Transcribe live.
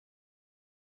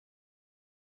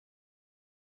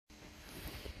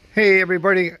Hey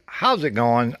everybody, how's it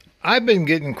going? I've been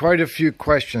getting quite a few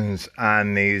questions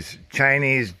on these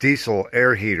Chinese diesel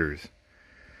air heaters.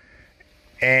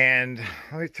 And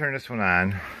let me turn this one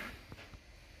on.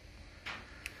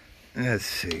 Let's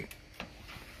see.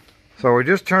 So we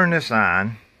just turned this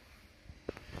on.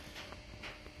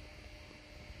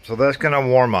 So that's going to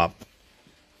warm up.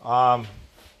 A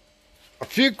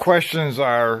few questions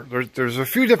are, there's a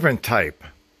few different types.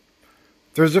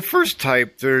 There's the first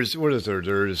type, there's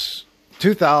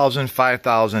 2,000,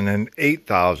 5,000, and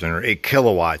 8,000, or 8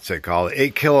 kilowatts they call it.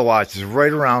 8 kilowatts is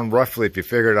right around, roughly, if you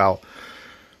figure it out,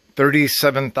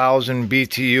 37,000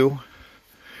 BTU.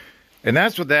 And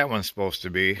that's what that one's supposed to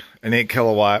be, an 8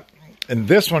 kilowatt. And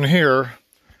this one here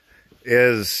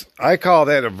is, I call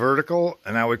that a vertical,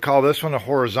 and I would call this one a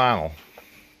horizontal.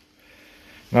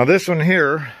 Now this one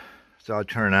here, so I'll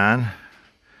turn on.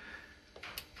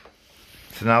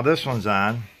 So now this one's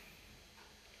on.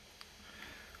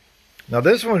 Now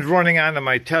this one's running onto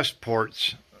my test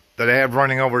ports that I have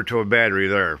running over to a battery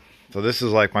there. So this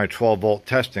is like my 12 volt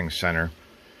testing center.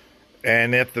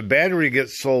 And if the battery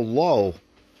gets so low,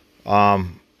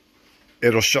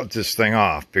 it'll shut this thing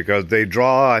off because they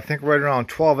draw, I think, right around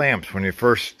 12 amps when you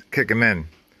first kick them in.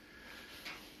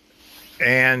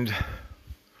 And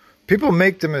people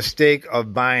make the mistake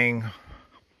of buying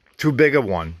too big of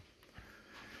one.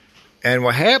 And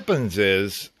what happens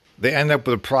is they end up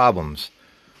with problems.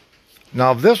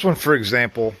 Now this one, for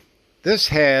example, this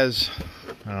has,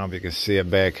 I don't know if you can see it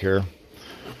back here.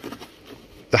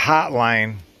 The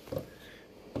hotline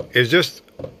is just,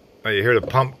 oh, you hear the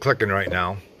pump clicking right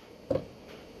now.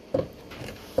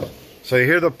 So you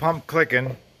hear the pump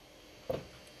clicking.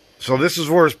 So this is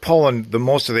where it's pulling the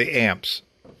most of the amps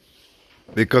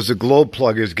because the glow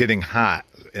plug is getting hot,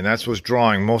 and that's what's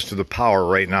drawing most of the power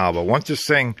right now. But once this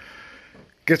thing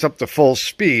gets up to full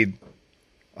speed,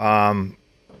 the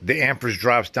amperage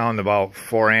drops down to about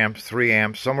 4 amps, 3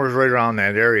 amps, somewhere right around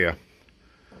that area.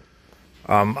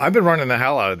 I've been running the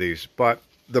hell out of these, but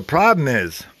the problem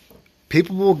is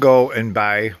people will go and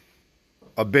buy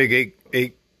a big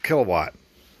 8 kilowatt.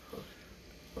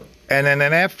 And then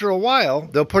after a while,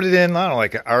 they'll put it in, I don't know,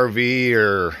 like an RV,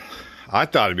 or I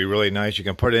thought it'd be really nice. You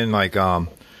can put it in like,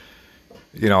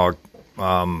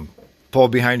 pull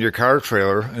behind your car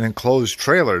trailer, an enclosed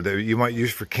trailer that you might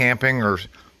use for camping, or,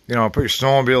 you know, put your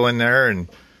snowmobile in there and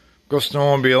go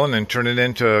snowmobiling and turn it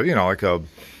into, you know, like a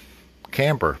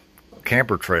camper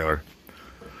trailer.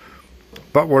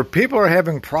 But where people are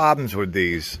having problems with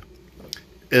these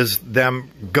is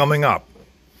them gumming up.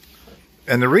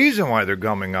 And the reason why they're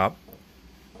gumming up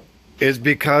is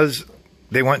because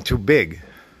they went too big.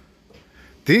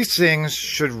 These things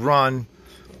should run,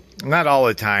 not all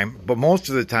the time, but most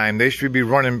of the time, they should be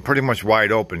running pretty much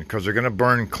wide open because they're going to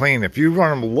burn clean. If you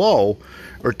run them low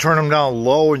or turn them down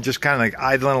low and just kind of like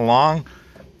idling along,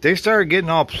 they start getting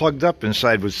all plugged up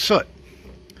inside with soot.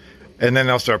 And then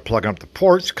they'll start plugging up the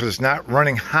ports because it's not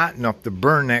running hot enough to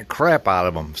burn that crap out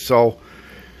of them. So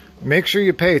make sure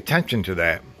you pay attention to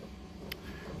that.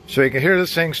 So you can hear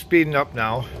this thing speeding up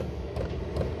now.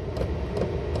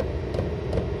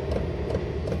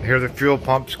 Hear the fuel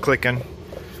pumps clicking.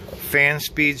 Fan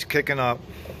speed's kicking up.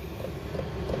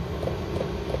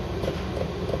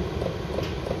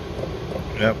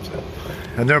 Yep.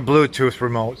 And they're Bluetooth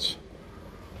remotes.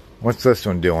 What's this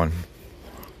one doing?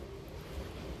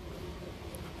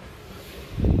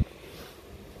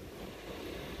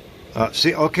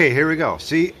 See, okay, here we go.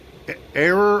 See,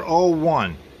 error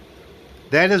 01.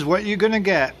 That is what you're going to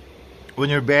get when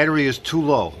your battery is too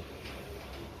low.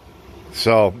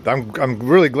 So I'm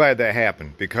really glad that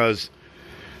happened, because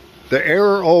the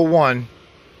error 01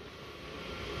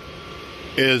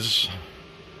 is,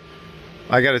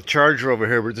 I got a charger over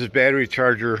here, but this battery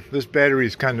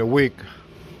is kind of weak.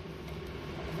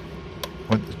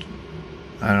 I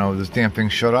don't know, this damn thing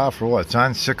shut off or what? It's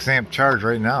on 6 amp charge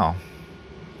right now.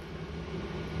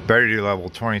 Battery level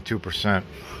 22%.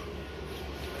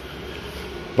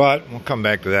 But we'll come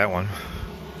back to that one.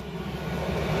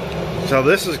 So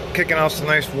this is kicking out some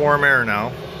nice warm air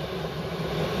now.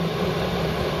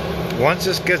 Once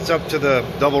this gets up to the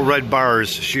double red bars,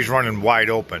 she's running wide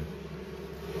open.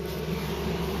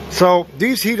 So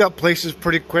these heat up places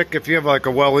pretty quick if you have like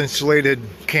a well-insulated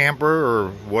camper or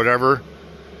whatever.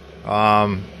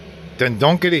 Then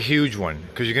don't get a huge one,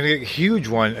 because you're going to get a huge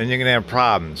one and you're going to have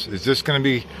problems. It's just going to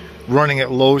be running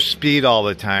at low speed all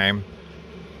the time.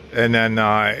 And then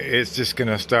it's just going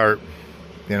to start,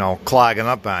 you know, clogging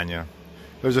up on you.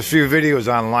 There's a few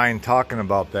videos online talking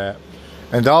about that.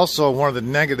 And also, one of the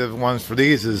negative ones for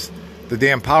these is the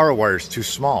damn power wire is too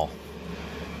small.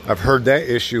 I've heard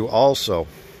that issue also.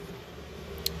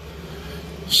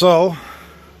 So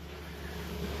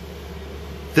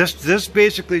this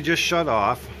basically just shut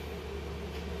off.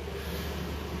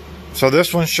 So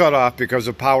this one shut off because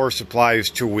the power supply is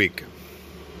too weak.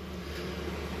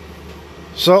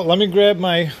 So let me grab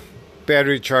my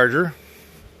battery charger.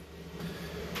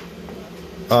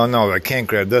 Oh no, I can't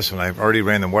grab this one. I've already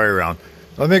ran the wire around.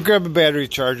 Let me grab a battery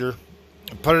charger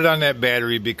and put it on that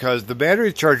battery, because the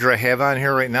battery charger I have on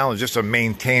here right now is just a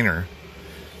maintainer.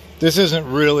 This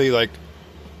isn't really like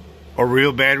a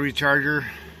real battery charger.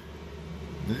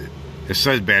 It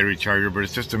says battery charger, but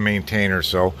it's just a maintainer,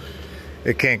 so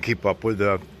it can't keep up with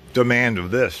the demand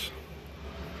of this.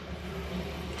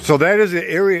 So that is the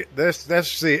area. That's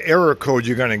the error code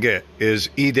you're gonna get, is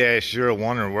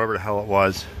E-01 or whatever the hell it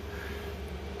was,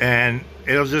 and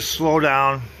it'll just slow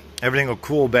down. Everything will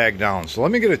cool back down. So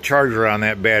let me get a charger on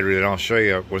that battery, and I'll show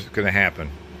you what's gonna happen.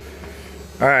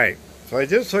 All right. So I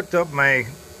just hooked up my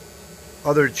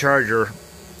other charger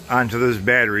onto this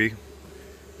battery,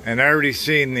 and I already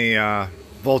seen the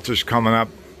voltage coming up.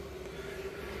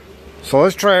 So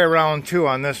let's try round 2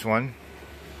 on this one.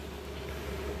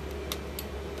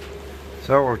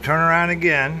 So we'll turn around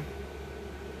again.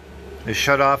 It's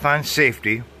shut off on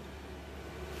safety.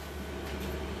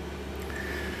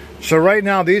 So right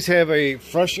now these have a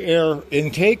fresh air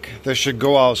intake that should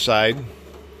go outside,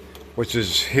 which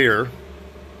is here.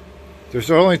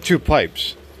 There's only 2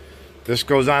 pipes. This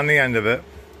goes on the end of it,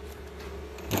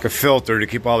 like a filter to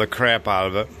keep all the crap out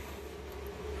of it.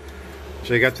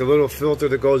 So you got the little filter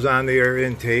that goes on the air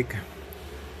intake,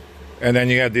 and then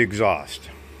you have the exhaust.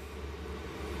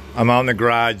 I'm out in the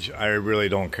garage. I really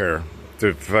don't care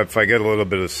if I get a little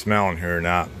bit of smell in here or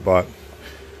not, but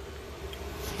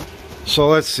so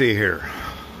let's see here.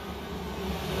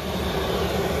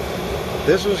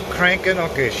 This was cranking.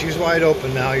 Okay, she's wide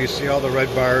open now. You see all the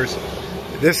red bars.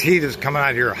 This heat is coming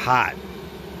out here hot.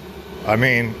 I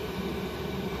mean,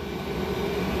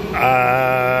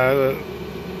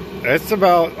 it's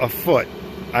about a foot.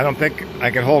 I don't think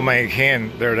I can hold my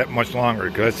hand there that much longer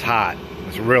because it's hot.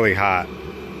 It's really hot.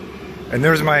 And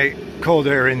there's my cold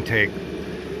air intake.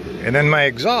 And then my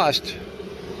exhaust,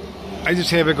 I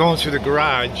just have it going through the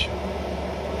garage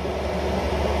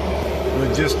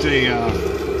with just a,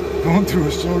 going through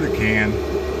a soda can.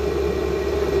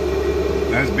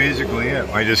 That's basically it.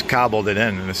 I just cobbled it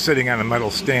in, and it's sitting on a metal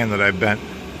stand that I bent.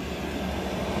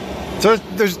 So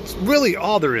there's really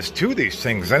all there is to these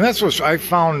things, and that's what I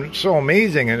found so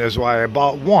amazing, and is why I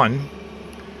bought one.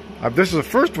 This is the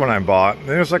first one I bought, and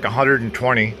it was like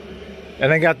 $120,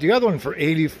 and I got the other one for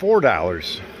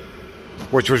 $84,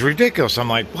 which was ridiculous. I'm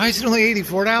like, why is it only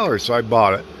 $84? So I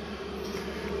bought it.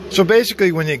 So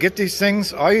basically, when you get these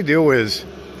things, all you do is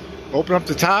open up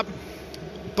the top,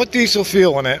 put diesel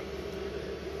fuel in it,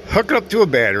 hook it up to a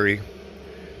battery,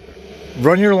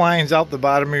 run your lines out the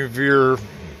bottom of your,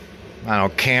 I don't know,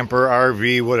 camper,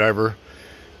 RV, whatever.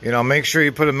 You know, make sure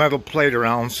you put a metal plate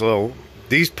around so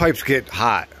these pipes get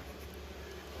hot.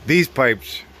 These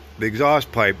pipes, the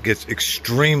exhaust pipe gets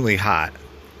extremely hot.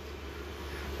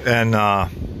 And I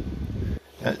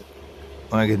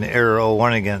get an Arrow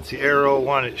 01 again. See, Arrow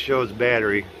 01, it shows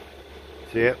battery.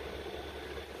 See it?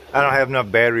 I don't have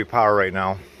enough battery power right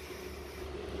now.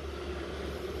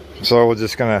 So we'll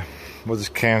just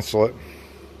cancel it.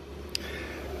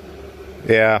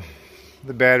 Yeah,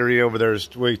 the battery over there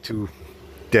is way too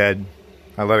dead.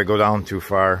 I let it go down too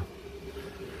far.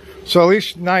 So at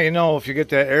least now you know if you get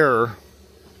that error.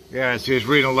 Yeah, see, it's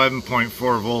reading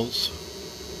 11.4 volts.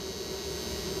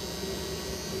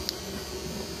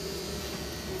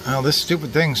 Well, this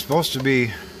stupid thing's supposed to be,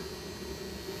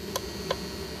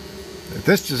 if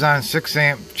this is on 6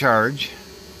 amp charge.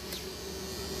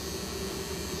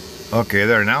 Okay,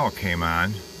 there, now it came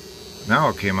on. Now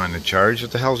it came on the charge.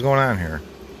 What the hell's going on here?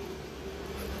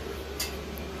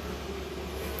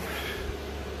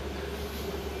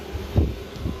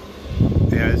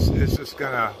 Yeah, it's just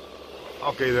gonna,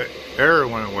 okay, the error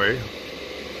went away.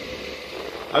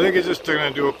 I think it's just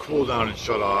gonna do a cool down and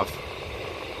shut off.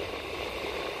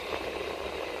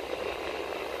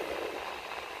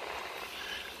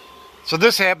 So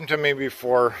this happened to me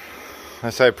before.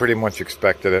 I pretty much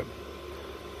expected it.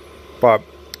 But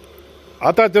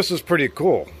I thought this was pretty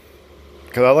cool,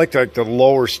 because I liked like the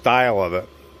lower style of it.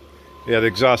 Yeah, the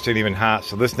exhaust ain't even hot,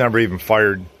 so this never even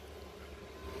fired.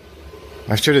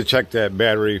 I should have checked that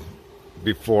battery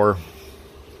before.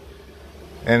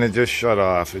 And it just shut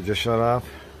off. It just shut off?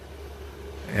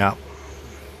 Yeah.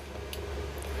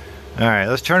 Alright,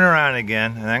 let's turn around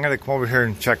again, and I'm going to come over here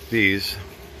and check these.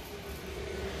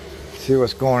 See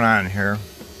what's going on here.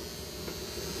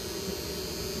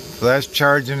 So that's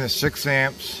charging at 6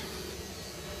 amps.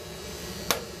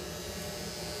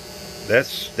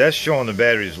 That's showing the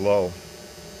battery's low.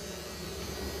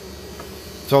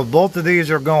 So both of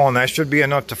these are going. That should be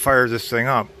enough to fire this thing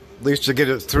up, at least to get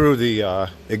it through the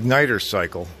igniter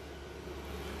cycle.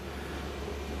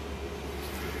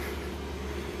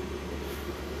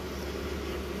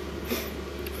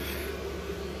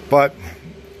 But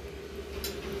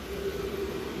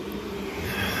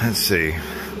let's see.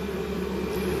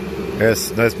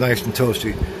 That's nice and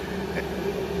toasty.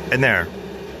 And there.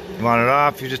 You want it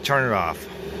off, you just turn it off.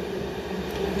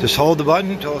 Just hold the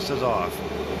button until it says off.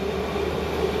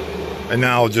 And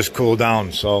now it'll just cool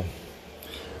down. So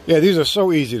yeah, these are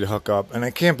so easy to hook up, and I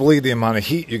can't believe the amount of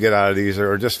heat you get out of these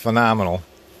are just phenomenal.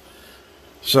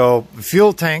 So the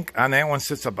fuel tank on that one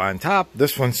sits up on top.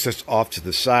 This one sits off to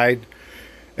the side.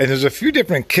 And there's a few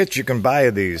different kits you can buy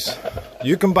of these.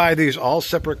 You can buy these all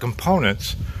separate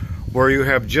components where you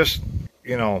have just,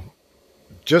 you know,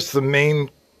 just the main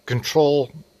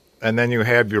control, and then you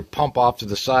have your pump off to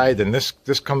the side, and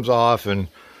this comes off, and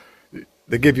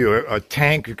they give you a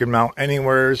tank you can mount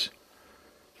anywheres.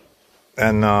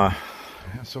 And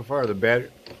so far the battery,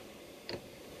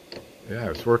 yeah,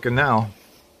 it's working now.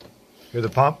 Hear the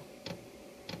pump?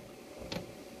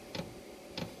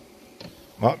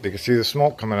 Well, you can see the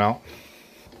smoke coming out.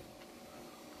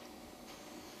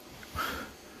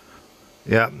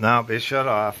 Yep, now it shut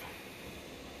off.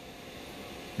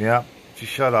 Yep, she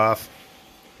shut off.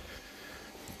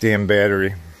 Damn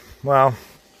battery. Well,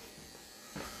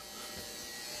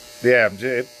 yeah,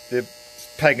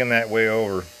 it's pegging that way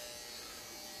over.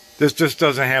 This just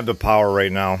doesn't have the power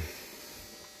right now.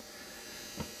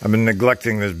 I've been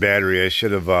neglecting this battery. I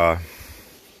should have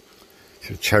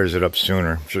charged it up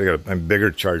sooner. Should have got a bigger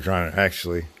charger on it,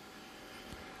 actually.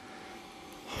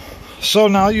 So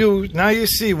now you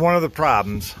see one of the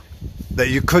problems that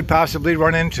you could possibly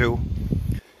run into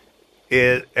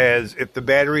is as if the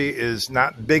battery is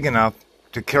not big enough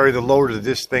to carry the load of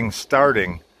this thing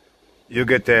starting, you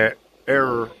get that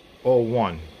error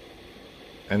 01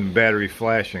 and the battery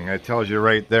flashing. That tells you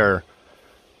right there,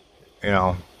 you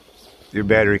know, your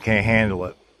battery can't handle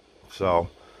it. So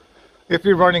if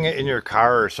you're running it in your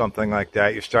car or something like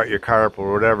that, you start your car up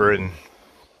or whatever and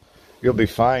you'll be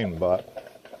fine, but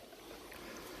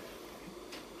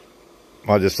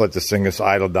I'll just let this thing just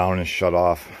idle down and shut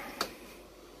off.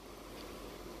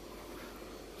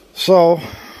 So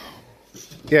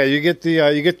yeah, you get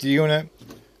the unit,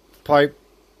 pipe,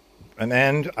 an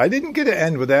end. I didn't get an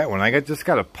end with that one. I just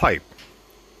got a pipe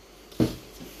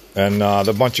and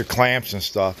the bunch of clamps and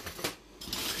stuff.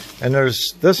 And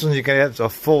there's this one, you can have a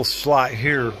full slot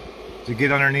here to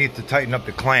get underneath to tighten up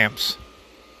the clamps.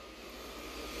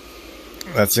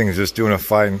 That thing is just doing a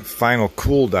final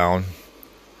cool down.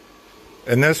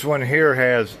 And this one here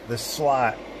has this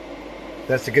slot.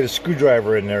 That's to get a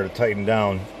screwdriver in there to tighten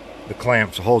down the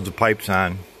clamps, to hold the pipes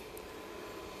on.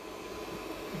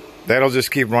 That'll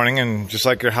just keep running, and just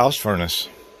like your house furnace.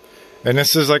 And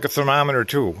this is like a thermometer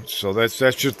too. So that's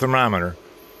your thermometer.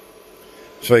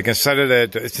 So you can set it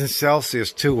at, it's in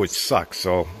Celsius too, which sucks.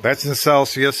 So that's in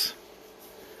Celsius.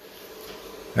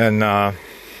 And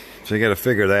so you got to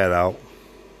figure that out.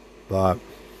 But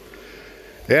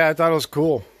yeah, I thought it was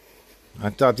cool. I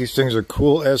thought these things are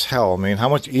cool as hell. I mean, how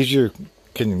much easier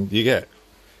can you get?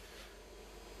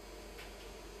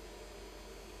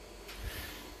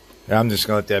 Yeah, I'm just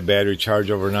going to let that battery charge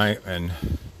overnight and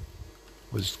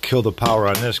just kill the power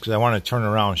on this because I want to turn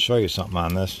around and show you something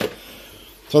on this.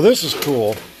 So this is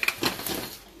cool.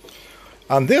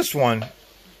 On this one,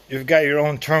 you've got your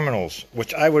own terminals,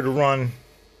 which I would run,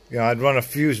 you know, I'd run a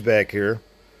fuse back here.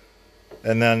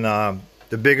 And then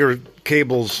the bigger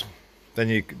cables, then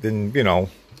you know,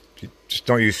 you just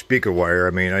don't use speaker wire.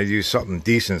 I mean, I use something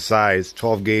decent size,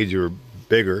 12 gauge or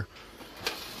bigger.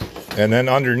 And then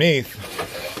underneath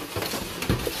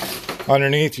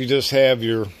you just have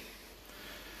your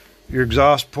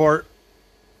exhaust port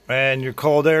and your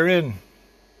cold air in.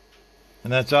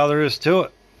 And that's all there is to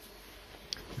it.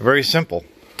 Very simple.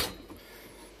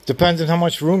 Depends on how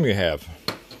much room you have.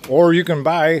 Or you can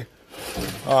buy,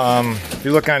 if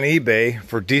you look on eBay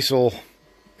for diesel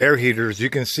air heaters, you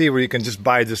can see where you can just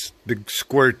buy this big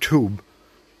square tube.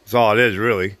 That's all it is,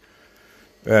 really.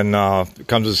 And it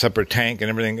comes with a separate tank and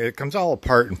everything. It comes all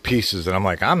apart in pieces, and I'm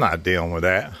like, I'm not dealing with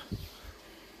that.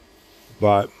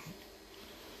 But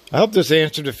I hope this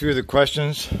answered a few of the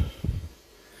questions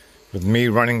with me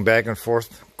running back and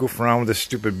forth, goof around with this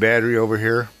stupid battery over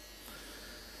here.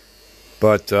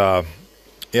 But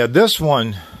yeah, this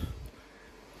one's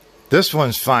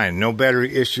fine. No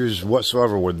battery issues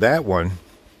whatsoever with that one,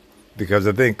 because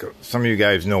I think some of you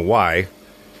guys know why.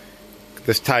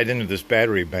 This tied into this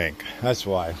battery bank. That's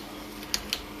why.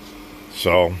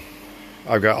 So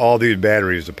I've got all these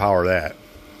batteries to power that.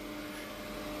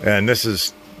 And this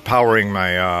is powering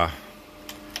my,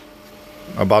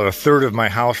 about a third of my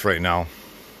house right now.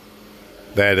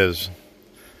 That is.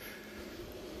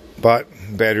 But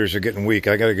batteries are getting weak.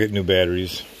 I gotta get new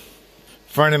batteries.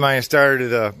 A friend of mine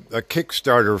started a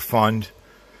Kickstarter fund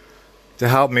to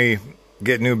help me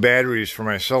get new batteries for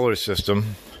my solar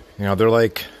system. You know, they're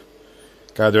like,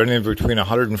 God, they're in between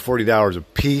 $140 a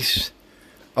piece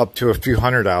up to a few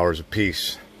 $100 a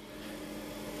piece.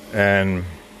 And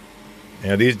you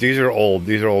know, these are old.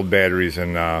 These are old batteries,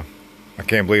 and I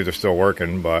can't believe they're still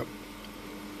working, but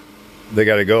they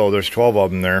got to go. There's 12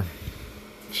 of them there.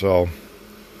 So,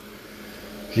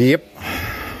 yep.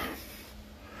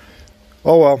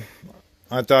 Oh well,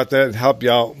 I thought that'd help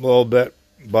you out a little bit,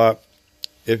 but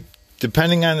if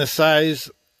depending on the size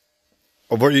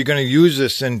of what you're going to use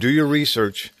this in, do your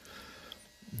research.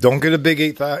 Don't get a big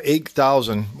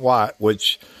 8,000 watt,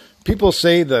 which people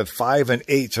say the 5 and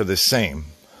 8s are the same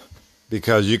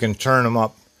because you can turn them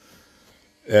up,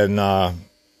 and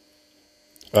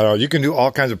you can do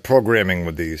all kinds of programming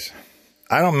with these.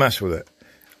 I don't mess with it.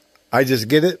 I just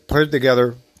get it, put it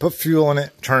together, put fuel in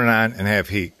it, turn it on, and have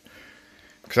heat.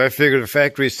 Because I figure the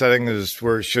factory setting is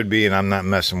where it should be, and I'm not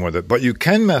messing with it. But you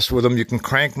can mess with them. You can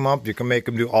crank them up. You can make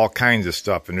them do all kinds of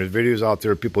stuff. And there's videos out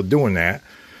there of people doing that.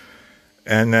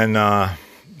 And then,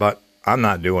 but I'm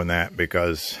not doing that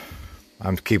because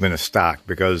I'm keeping a stock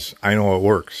because I know it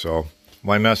works. So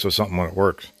why mess with something when it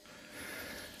works?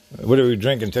 What are we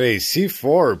drinking today?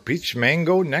 C4 Peach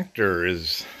Mango Nectar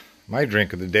is my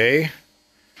drink of the day.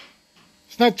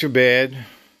 It's not too bad.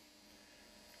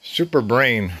 Super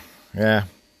Brain. Yeah,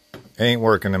 ain't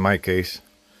working in my case.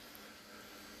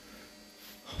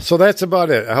 So that's about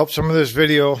it. I hope some of this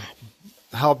video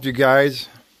helped you guys.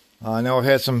 I know I've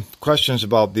had some questions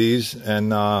about these,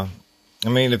 and I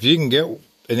mean, if you can get an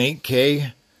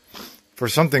 8K for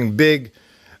something big,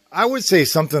 I would say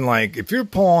something like, if you're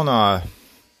pulling a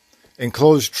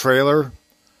enclosed trailer,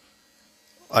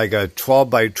 like a 12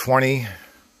 by 20,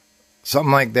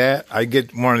 something like that, I'd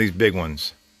get one of these big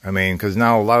ones. I mean, because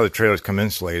now a lot of the trailers come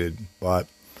insulated, but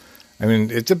I mean,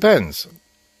 it depends.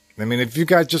 I mean, if you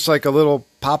got just like a little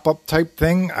pop-up type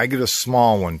thing, I get a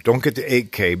small one. Don't get the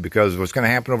 8K, because what's going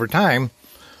to happen over time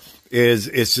is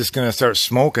it's just going to start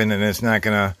smoking, and it's not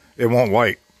going to, it won't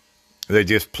light. They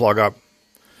just plug up.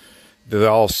 They're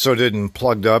all sooted and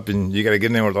plugged up, and you got to get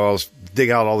in there with all this, dig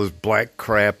out all this black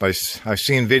crap. I've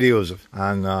seen videos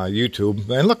on YouTube,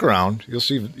 and look around. You'll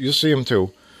see them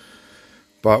too.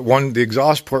 But the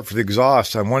exhaust port for the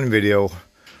exhaust on one video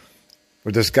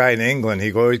with this guy in England,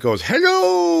 he always goes,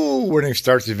 "Hello!" when he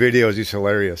starts the videos. He's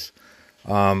hilarious.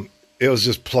 It was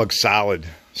just plugged solid.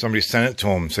 Somebody sent it to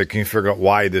him, said, "Can you figure out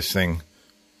why this thing,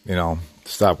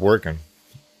 stopped working?"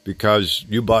 Because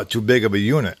you bought too big of a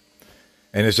unit.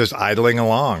 And it's just idling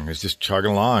along. It's just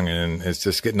chugging along, and it's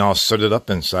just getting all sooted up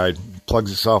inside. It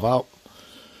plugs itself out.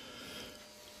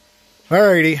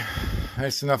 Alrighty.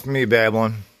 That's enough of me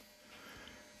babbling.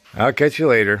 I'll catch you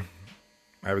later.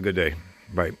 Have a good day.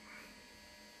 Bye.